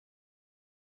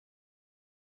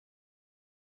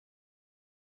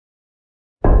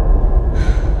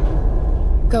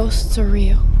Ghosts are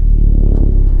real.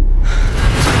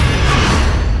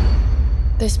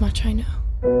 This much I know.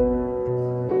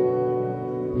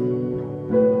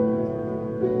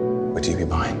 What do you be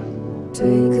buying? Take a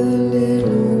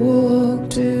little walk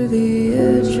to the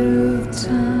edge of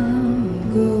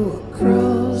town. Go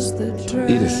across the track.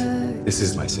 Edith, this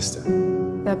is my sister.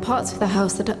 There are parts of the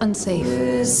house that are unsafe.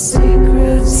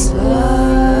 Secrets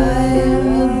lie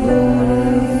in the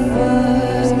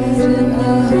butterflies in the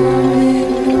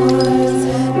hummingbirds,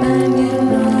 and you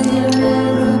know you're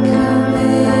never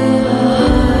coming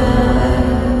back.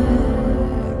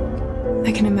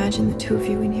 I can imagine the two of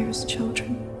you in here as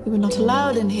children. We were not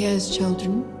allowed in here as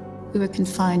children. We were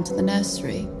confined to the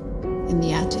nursery, in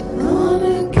the attic. On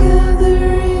a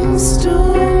gathering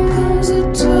storm comes a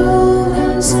tall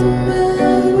handsome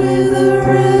man with a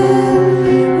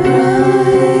red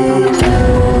rider.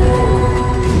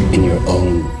 In your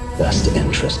own best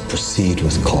interest, proceed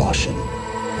with caution.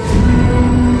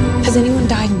 Has anyone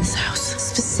died in this house?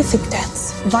 Specific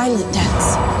deaths, violent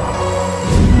deaths.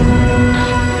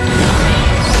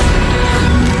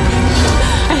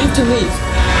 I have to leave.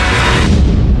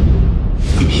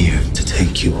 I'm here to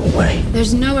take you away.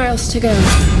 There's nowhere else to go.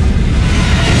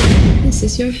 This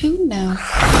is your home now.